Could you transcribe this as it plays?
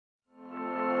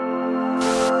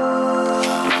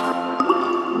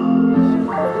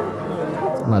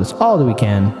and let us all do we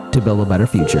can to build a better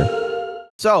future.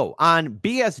 So on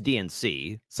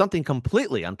BSDNC, something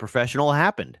completely unprofessional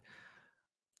happened.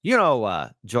 You know,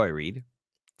 Joy Reid,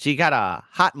 she got a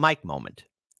hot mic moment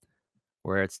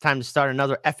where it's time to start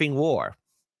another effing war.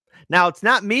 Now, it's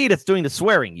not me that's doing the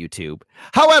swearing, YouTube.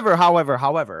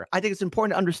 However, I think it's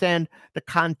important to understand the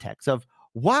context of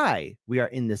why we are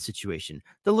in this situation,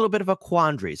 the little bit of a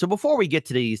quandary. So before we get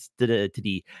to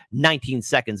the 19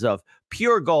 seconds of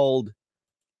pure gold,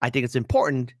 I think it's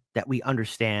important that we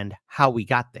understand how we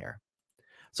got there.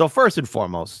 So first and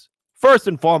foremost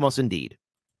indeed,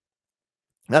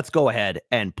 let's go ahead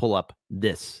and pull up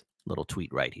this little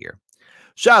tweet right here.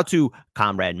 Shout out to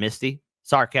Comrade Misty,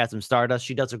 Sarcasm Stardust.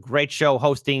 She does a great show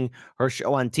hosting her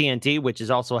show on TNT, which is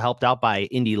also helped out by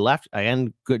Indie Left.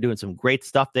 Again, doing some great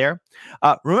stuff there.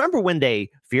 Remember when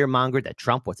they fear-mongered that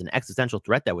Trump was an existential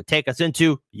threat that would take us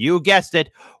into, you guessed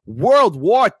it, World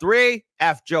War III?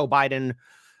 F Joe Biden.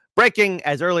 Breaking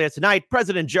as early as tonight,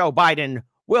 President Joe Biden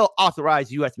will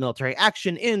authorize U.S. military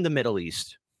action in the Middle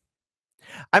East.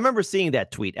 I remember seeing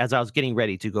that tweet as I was getting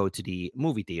ready to go to the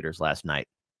movie theaters last night.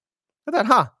 I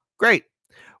thought, great.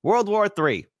 World War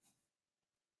III.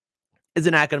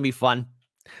 Isn't that going to be fun?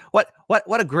 What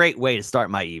a great way to start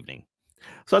my evening.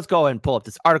 So let's go ahead and pull up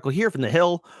this article here from The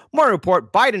Hill. Morning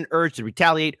report, Biden urged to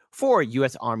retaliate for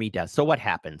U.S. Army deaths. So what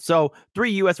happened? So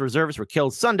 3 U.S. reservists were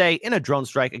killed Sunday in a drone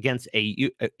strike against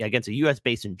a U.S.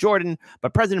 base in Jordan.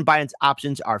 But President Biden's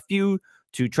options are few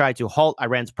to try to halt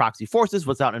Iran's proxy forces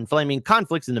without inflaming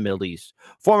conflicts in the Middle East.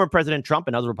 Former President Trump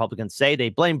and other Republicans say they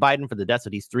blame Biden for the deaths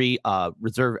of these 3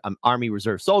 Army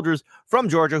Reserve soldiers from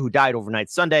Georgia who died overnight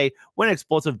Sunday when an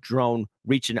explosive drone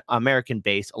reached an American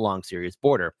base along Syria's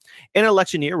border. In an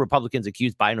election year, Republicans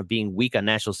accused Biden of being weak on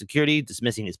national security,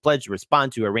 dismissing his pledge to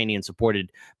respond to Iranian-supported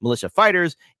militia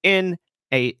fighters in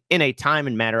a time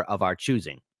and manner of our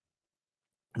choosing.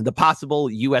 The possible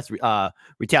U.S.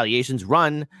 Retaliations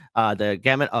run the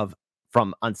gamut of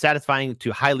from unsatisfying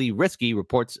to highly risky,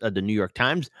 reports the New York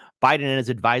Times. Biden and his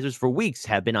advisors for weeks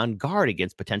have been on guard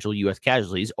against potential U.S.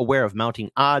 casualties, aware of mounting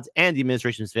odds and the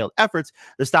administration's failed efforts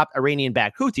to stop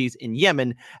Iranian-backed Houthis in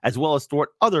Yemen, as well as thwart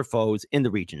other foes in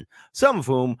the region, some of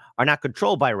whom are not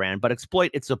controlled by Iran but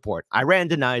exploit its support. Iran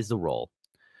denies the role.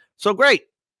 So great.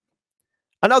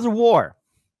 Another war.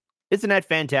 Isn't that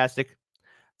fantastic?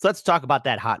 So let's talk about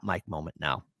that hot mic moment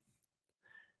now.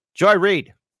 Joy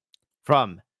Reid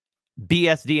from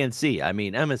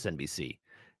MSNBC.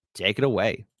 Take it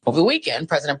away. Over the weekend,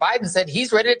 President Biden said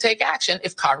he's ready to take action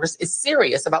if Congress is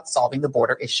serious about solving the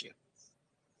border issue.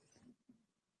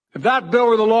 If that bill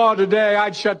were the law today,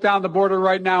 I'd shut down the border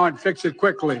right now and fix it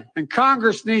quickly. And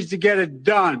Congress needs to get it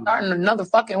done. Starting another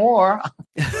fucking war.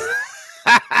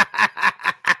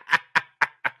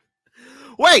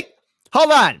 Wait,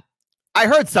 hold on. I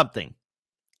heard something.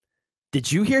 Did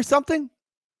you hear something?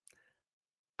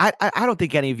 I don't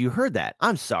think any of you heard that.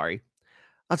 I'm sorry.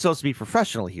 I'm supposed to be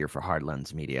professional here for Hard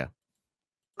Lens Media.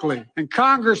 And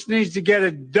Congress needs to get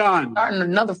it done. Starting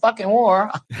another fucking war.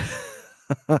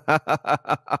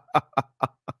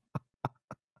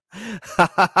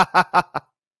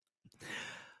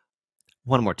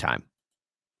 One more time.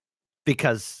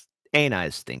 Because ain't I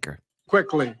a stinker?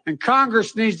 Quickly. And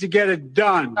Congress needs to get it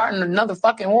done. Starting another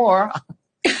fucking war.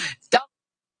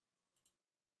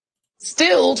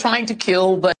 Still trying to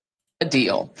kill the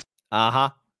deal. Uh-huh.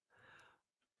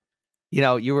 You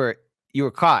know, you were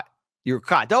caught. You were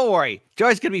caught. Don't worry.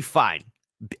 Joy's gonna be fine.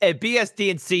 At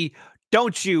BSDNC,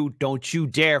 don't you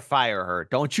dare fire her.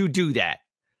 Don't you do that.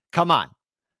 Come on.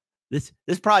 This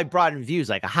probably brought in views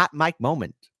like a hot mic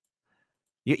moment.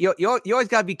 You always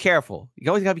gotta be careful. You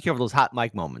always gotta be careful of those hot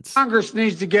mic moments. Congress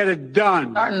needs to get it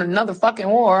done. Starting another fucking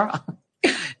war.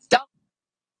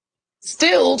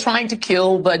 Still trying to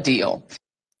kill the deal.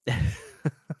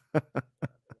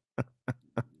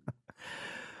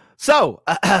 So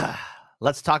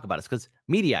let's talk about it because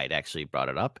Mediaite actually brought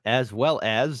it up, as well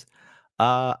as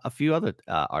a few other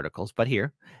articles. But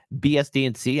here,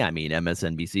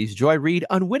 MSNBC's Joy Reid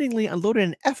unwittingly unloaded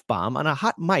an F-bomb on a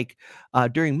hot mic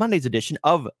during Monday's edition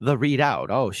of the ReidOut.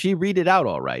 Oh, she read it out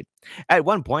all right. At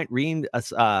one point, Reid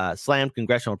slammed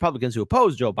congressional Republicans who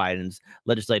opposed Joe Biden's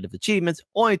legislative achievements,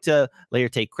 only to later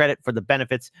take credit for the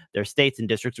benefits their states and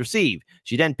districts receive.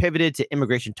 She then pivoted to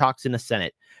immigration talks in the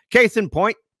Senate. Case in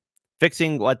point,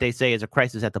 fixing what they say is a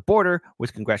crisis at the border,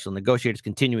 with congressional negotiators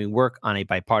continuing work on a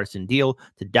bipartisan deal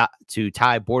to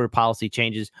tie border policy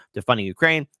changes to funding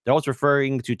Ukraine. They're also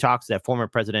referring to talks that former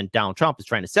President Donald Trump is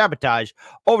trying to sabotage.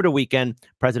 Over the weekend,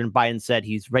 President Biden said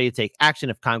he's ready to take action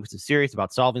if Congress is serious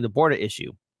about solving the border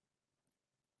issue.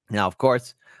 Now, of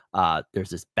course, There's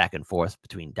this back and forth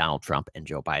between Donald Trump and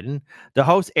Joe Biden. The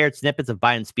host aired snippets of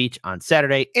Biden's speech on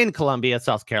Saturday in Columbia,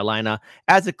 South Carolina.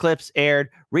 As the clips aired,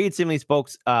 Reid seemingly spoke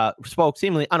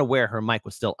seemingly unaware her mic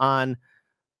was still on.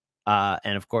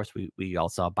 And of course, we all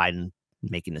saw Biden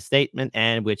making a statement,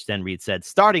 and which then Reid said,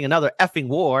 "Starting another effing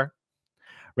war."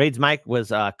 Reid's mic was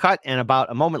cut, and about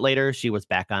a moment later, she was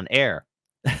back on air.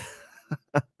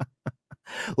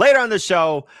 Later on the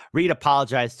show, Reid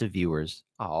apologized to viewers.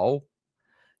 Oh,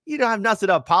 you don't have nothing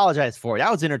to apologize for.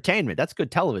 That was entertainment. That's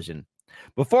good television.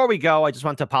 Before we go, I just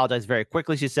want to apologize very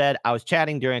quickly. She said, I was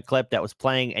chatting during a clip that was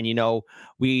playing, and, you know,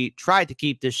 we tried to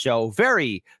keep this show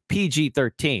very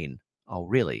PG-13. Oh,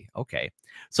 really? Okay.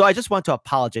 So I just want to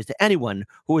apologize to anyone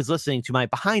who is listening to my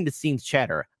behind-the-scenes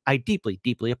chatter. I deeply,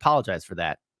 deeply apologize for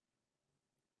that.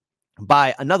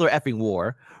 By another effing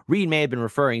war, Reid may have been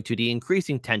referring to the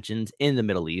increasing tensions in the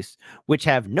Middle East, which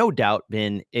have no doubt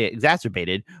been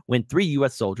exacerbated when 3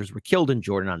 U.S. soldiers were killed in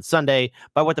Jordan on Sunday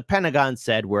by what the Pentagon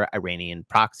said were Iranian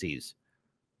proxies.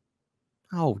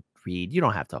 Oh, Reid, you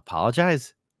don't have to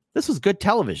apologize. This was good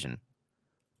television.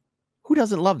 Who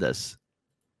doesn't love this?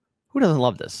 Who doesn't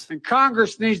love this? And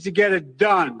Congress needs to get it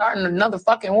done. Starting another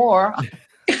fucking war.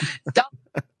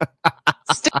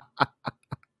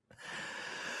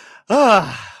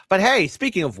 But hey,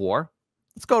 speaking of war,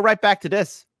 let's go right back to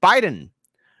this. Biden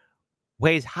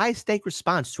weighs high-stake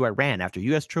response to Iran after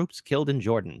U.S. troops killed in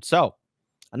Jordan. So,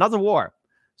 another war.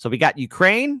 So we got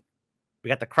Ukraine, we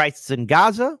got the crisis in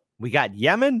Gaza, we got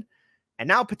Yemen, and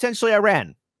now potentially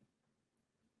Iran.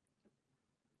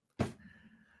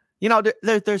 You know,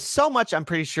 there's so much I'm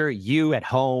pretty sure you at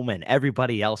home and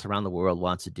everybody else around the world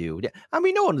wants to do. I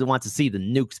mean, no one wants to see the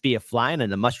nukes be flying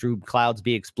and the mushroom clouds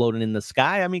be exploding in the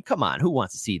sky. I mean, come on, who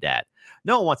wants to see that?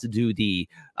 No one wants to do the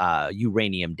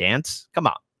uranium dance. Come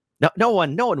on. No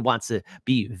one wants to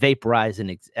be vaporized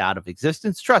out of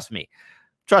existence. Trust me,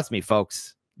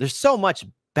 folks. There's so much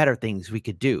better things we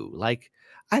could do. Like,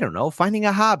 I don't know, finding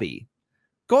a hobby,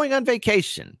 going on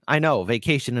vacation. I know,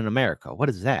 vacation in America. What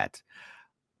is that?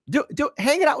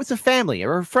 Hanging out with some family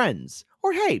or friends,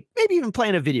 or hey, maybe even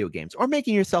playing a video games, or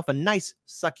making yourself a nice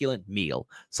succulent meal,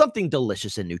 something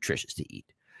delicious and nutritious to eat.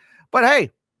 But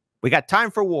hey, we got time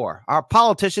for war. Our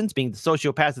politicians, being the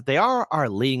sociopaths that they are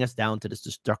leading us down to this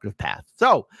destructive path.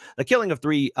 So the killing of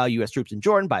 3 U.S. troops in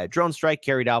Jordan by a drone strike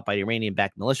carried out by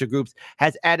Iranian-backed militia groups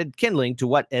has added kindling to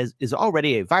what is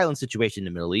already a violent situation in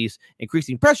the Middle East,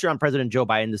 increasing pressure on President Joe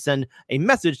Biden to send a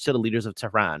message to the leaders of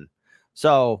Tehran.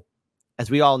 So, as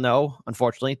we all know,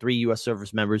 unfortunately, 3 U.S.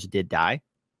 service members did die.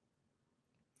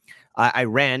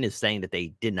 Iran is saying that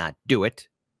they did not do it.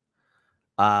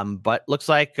 But looks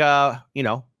like, you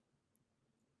know,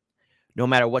 no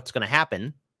matter what's going to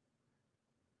happen,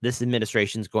 this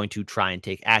administration is going to try and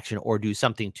take action or do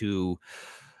something to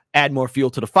add more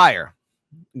fuel to the fire.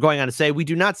 Going on to say, we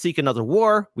do not seek another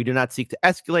war. We do not seek to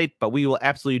escalate, but we will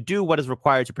absolutely do what is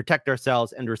required to protect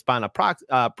ourselves and respond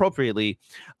appropriately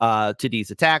to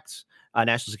these attacks.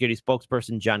 National Security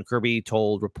spokesperson John Kirby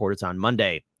told reporters on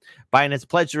Monday. Biden has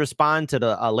pledged to respond to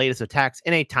the latest attacks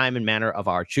in a time and manner of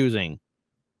our choosing.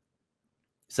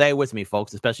 Say it with me,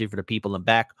 folks, especially for the people in the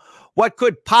back. What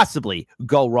could possibly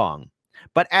go wrong?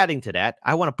 But adding to that,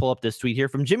 I want to pull up this tweet here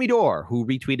from Jimmy Dore, who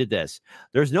retweeted this.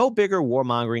 There's no bigger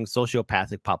warmongering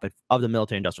sociopathic puppet of the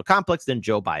military-industrial complex than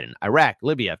Joe Biden. Iraq,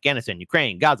 Libya, Afghanistan,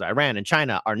 Ukraine, Gaza, Iran, and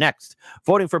China are next.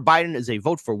 Voting for Biden is a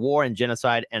vote for war and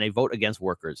genocide and a vote against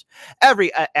workers.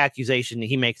 Every accusation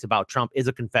he makes about Trump is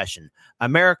a confession.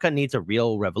 America needs a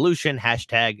real revolution.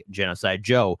 Hashtag Genocide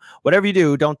Joe. Whatever you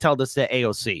do, don't tell this to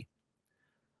AOC.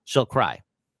 She'll cry.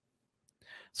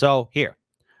 So here.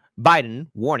 Biden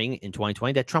warning in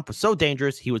 2020 that Trump was so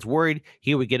dangerous, he was worried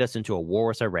he would get us into a war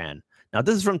with Iran. Now,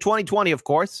 this is from 2020, of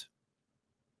course.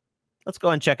 Let's go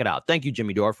and check it out. Thank you,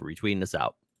 Jimmy Dore, for retweeting this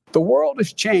out. The world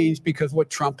has changed because of what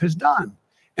Trump has done.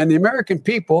 And the American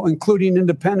people, including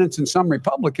independents and some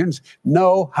Republicans,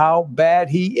 know how bad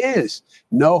he is,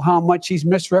 know how much he's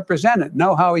misrepresented,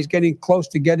 know how he's getting close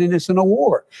to getting us in a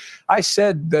war. I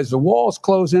said, as the walls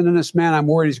close in on this man, I'm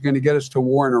worried he's going to get us to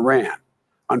war in Iran.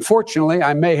 Unfortunately,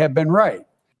 I may have been right.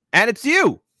 And it's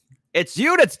you. It's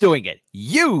you that's doing it.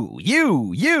 You.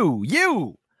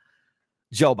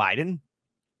 Joe Biden.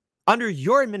 Under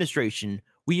your administration,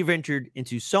 we have entered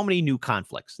into so many new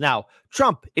conflicts. Now,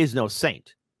 Trump is no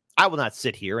saint. I will not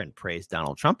sit here and praise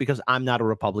Donald Trump because I'm not a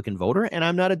Republican voter and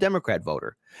I'm not a Democrat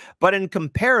voter. But in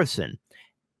comparison,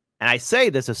 and I say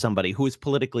this as somebody who is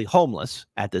politically homeless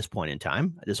at this point in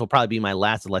time. This will probably be my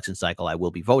last election cycle I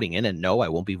will be voting in. And no, I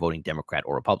won't be voting Democrat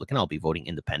or Republican. I'll be voting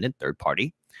independent, third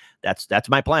party. That's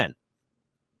my plan.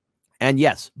 And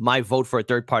yes, my vote for a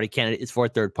third-party candidate is for a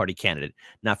third-party candidate,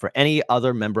 not for any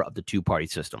other member of the two-party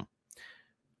system.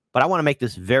 But I want to make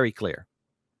this very clear.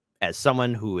 As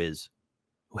someone who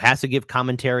has to give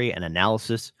commentary and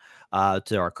analysis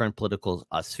to our current political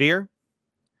sphere,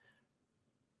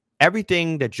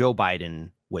 everything that Joe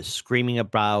Biden was screaming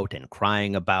about and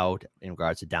crying about in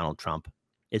regards to Donald Trump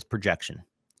is projection.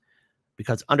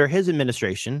 Because under his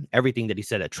administration, everything that he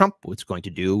said that Trump was going to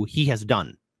do, he has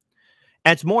done.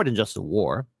 And it's more than just a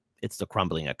war. It's the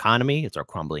crumbling economy. It's our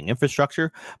crumbling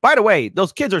infrastructure. By the way,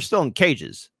 those kids are still in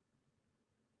cages.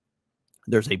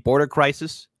 There's a border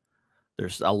crisis.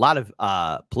 There's a lot of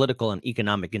political and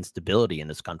economic instability in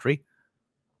this country.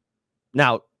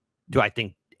 Now, do I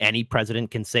think any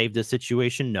president can save this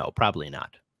situation? No, probably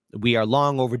not. We are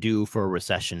long overdue for a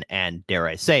recession and, dare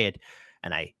I say it,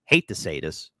 and I hate to say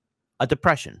this, a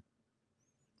depression.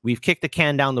 We've kicked the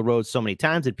can down the road so many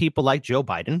times that people like Joe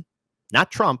Biden, not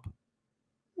Trump.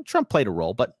 Trump played a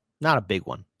role, but not a big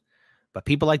one. But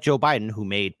people like Joe Biden, who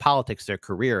made politics their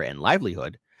career and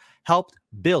livelihood, helped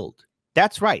build.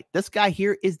 That's right. This guy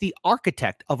here is the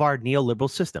architect of our neoliberal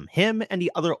system. Him and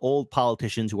the other old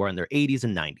politicians who are in their 80s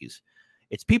and 90s.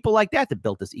 It's people like that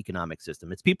built this economic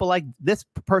system. It's people like this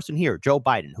person here, Joe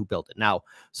Biden, who built it. Now,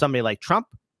 somebody like Trump,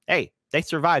 hey, they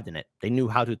survived in it. They knew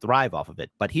how to thrive off of it.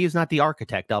 But he is not the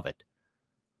architect of it.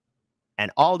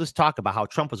 And all this talk about how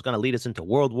Trump was going to lead us into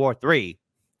World War III.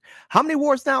 How many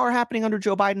wars now are happening under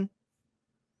Joe Biden?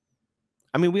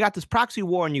 I mean, we got this proxy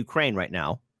war in Ukraine right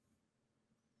now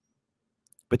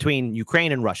between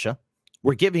Ukraine and Russia.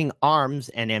 We're giving arms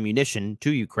and ammunition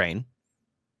to Ukraine.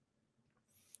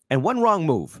 And one wrong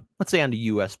move, let's say on the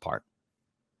U.S. part.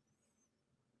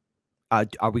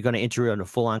 Are we going to enter into a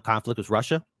full-on conflict with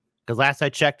Russia? Because last I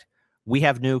checked, we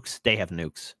have nukes, they have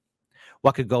nukes.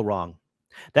 What could go wrong?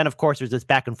 Then, of course, there's this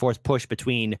back and forth push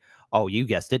between, oh, you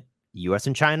guessed it, U.S.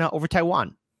 and China over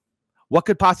Taiwan. What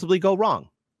could possibly go wrong?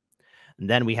 And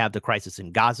then we have the crisis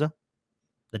in Gaza.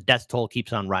 The death toll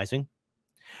keeps on rising.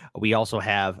 We also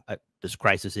have this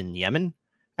crisis in Yemen,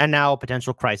 and now a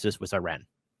potential crisis with Iran.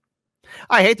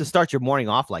 I hate to start your morning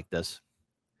off like this,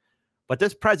 but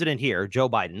this president here, Joe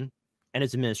Biden, and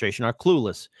his administration are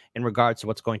clueless in regards to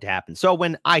what's going to happen. So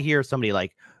when I hear somebody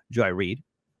like Joy Reid,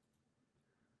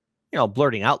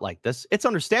 blurting out like this, it's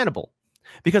understandable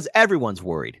because everyone's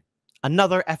worried.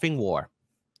 Another effing war.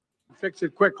 Fix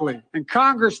it quickly. And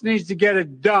Congress needs to get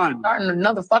it done. Starting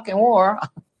another fucking war.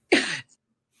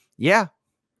 Yeah.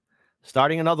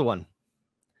 Starting another one.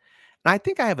 And I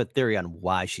think I have a theory on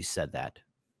why she said that.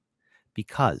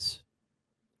 Because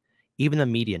even the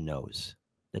media knows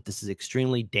that this is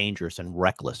extremely dangerous and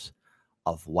reckless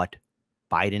of what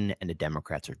Biden and the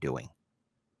Democrats are doing.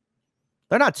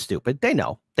 They're not stupid. They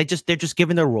know. They're just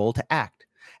given their role to act.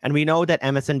 And we know that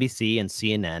MSNBC and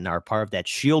CNN are part of that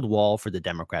shield wall for the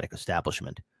Democratic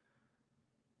establishment.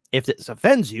 If this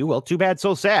offends you, well, too bad,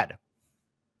 so sad.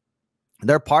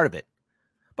 They're part of it.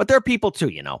 But they're people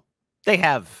too, They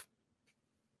have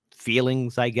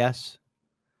feelings, I guess.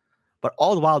 But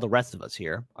all the while, the rest of us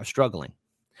here are struggling.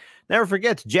 Never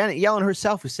forget Janet Yellen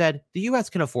herself, who said the U.S.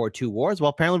 can afford 2 wars.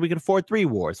 Well, apparently we can afford 3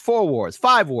 wars, 4 wars,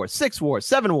 5 wars, 6 wars,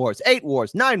 7 wars, 8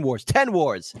 wars, 9 wars, 10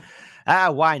 wars.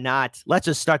 Why not? Let's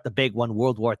just start the big one,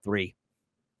 World War III.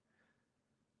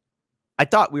 I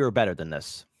thought we were better than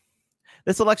this.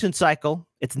 This election cycle,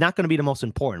 it's not going to be the most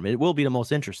important. It will be the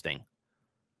most interesting.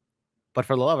 But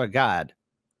for the love of God,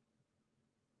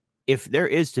 if there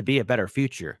is to be a better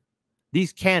future,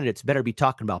 these candidates better be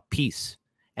talking about peace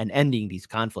and ending these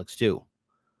conflicts too.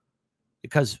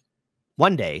 Because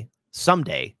one day,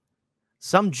 someday,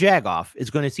 some jagoff is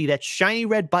going to see that shiny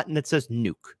red button that says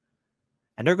nuke.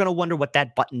 And they're going to wonder what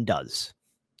that button does.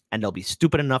 And they'll be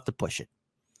stupid enough to push it.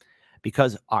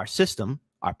 Because our system,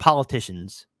 our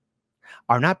politicians,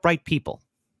 are not bright people.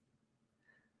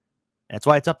 That's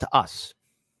why it's up to us.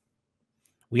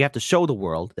 We have to show the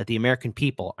world that the American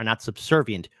people are not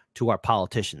subservient to our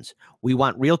politicians. We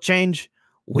want real change.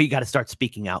 We got to start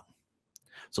speaking out.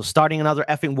 So starting another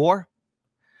effing war?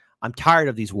 I'm tired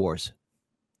of these wars.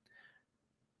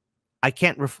 I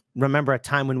can't remember a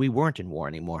time when we weren't in war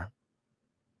anymore.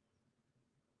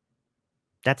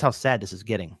 That's how sad this is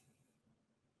getting.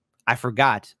 I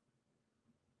forgot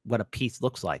what a peace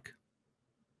looks like.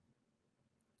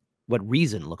 What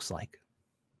reason looks like.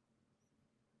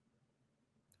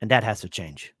 And that has to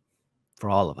change for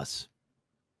all of us,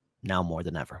 now more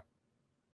than ever.